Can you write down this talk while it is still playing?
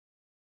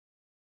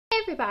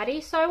everybody,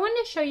 so I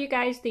wanted to show you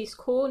guys these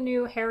cool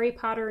new Harry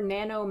Potter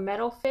Nano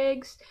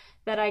Metalfigs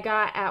that I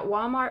got at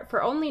Walmart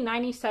for only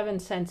 97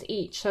 cents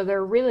each, so they're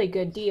a really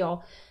good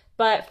deal.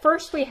 But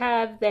first we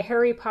have the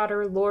Harry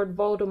Potter Lord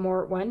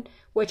Voldemort one,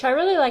 which I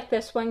really like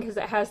this one because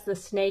it has the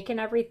snake and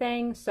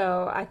everything,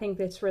 so I think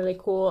that's really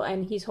cool,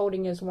 and he's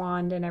holding his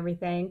wand and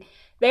everything.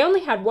 They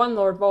only had one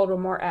Lord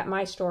Voldemort at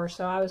my store,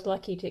 so I was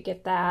lucky to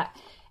get that.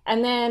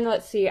 And then,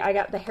 let's see, I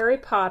got the Harry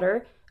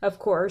Potter, of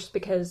course,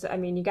 because, I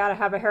mean, you gotta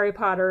have a Harry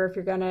Potter if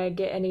you're gonna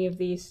get any of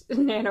these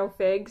Nano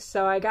Figs.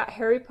 So I got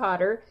Harry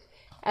Potter,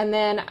 and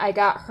then I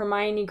got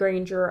Hermione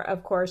Granger,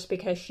 of course,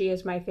 because she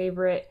is my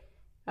favorite,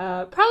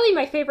 probably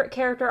my favorite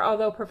character,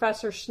 although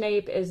Professor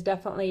Snape is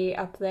definitely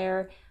up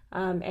there,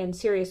 and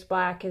Sirius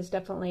Black is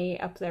definitely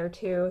up there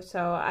too. So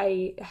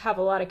I have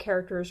a lot of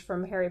characters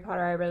from Harry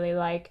Potter I really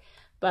like,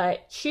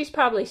 but she's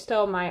probably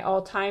still my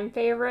all-time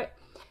favorite.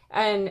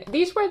 And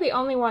these were the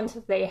only ones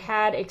that they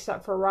had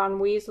except for Ron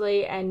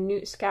Weasley and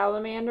Newt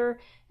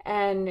Scamander.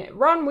 And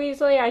Ron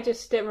Weasley I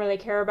just didn't really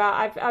care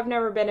about. I've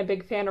never been a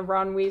big fan of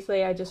Ron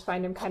Weasley. I just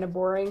find him kind of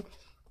boring.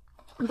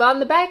 But on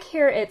the back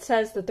here it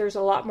says that there's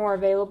a lot more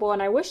available,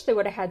 and I wish they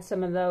would have had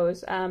some of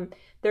those.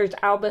 There's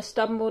Albus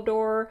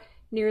Dumbledore,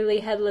 Nearly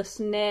Headless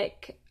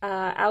Nick,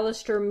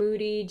 Alistair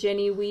Moody,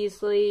 Ginny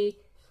Weasley.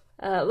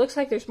 Looks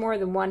like there's more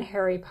than one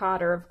Harry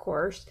Potter, of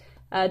course.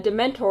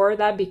 Dementor,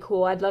 that'd be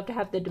cool. I'd love to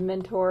have the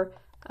Dementor.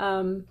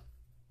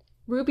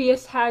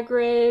 Rubius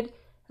Hagrid,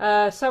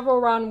 several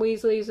Ron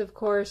Weasleys, of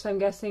course. I'm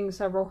guessing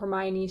several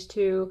Hermiones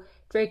too.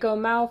 Draco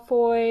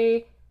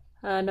Malfoy,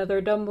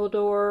 another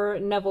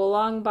Dumbledore, Neville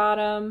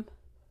Longbottom,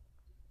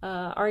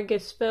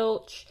 Argus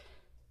Filch.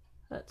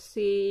 Let's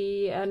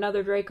see,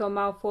 another Draco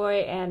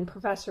Malfoy, and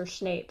Professor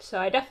Snape. So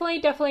I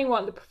definitely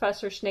want the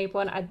Professor Snape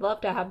one. I'd love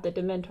to have the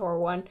Dementor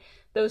one.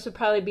 Those would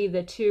probably be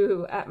the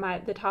two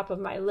at the top of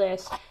my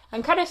list.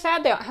 I'm kind of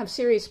sad they don't have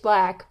Sirius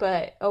Black,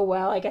 but oh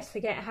well, I guess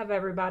they can't have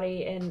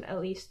everybody in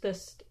at least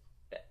this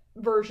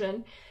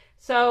version.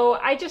 So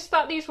I just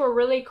thought these were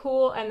really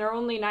cool, and they're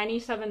only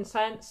 97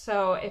 cents.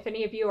 So if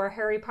any of you are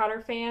Harry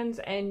Potter fans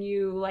and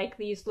you like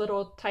these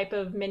little type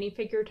of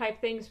minifigure type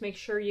things, make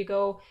sure you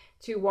go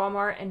to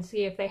Walmart and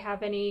see if they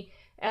have any.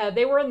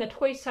 They were in the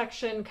toy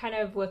section kind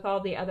of with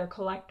all the other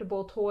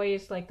collectible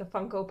toys like the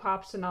Funko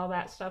Pops and all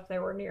that stuff. They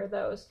were near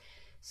those.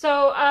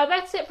 So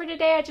that's it for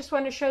today. I just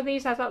wanted to show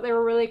these. I thought they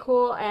were really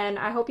cool, and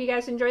I hope you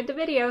guys enjoyed the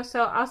video.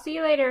 So I'll see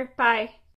you later. Bye.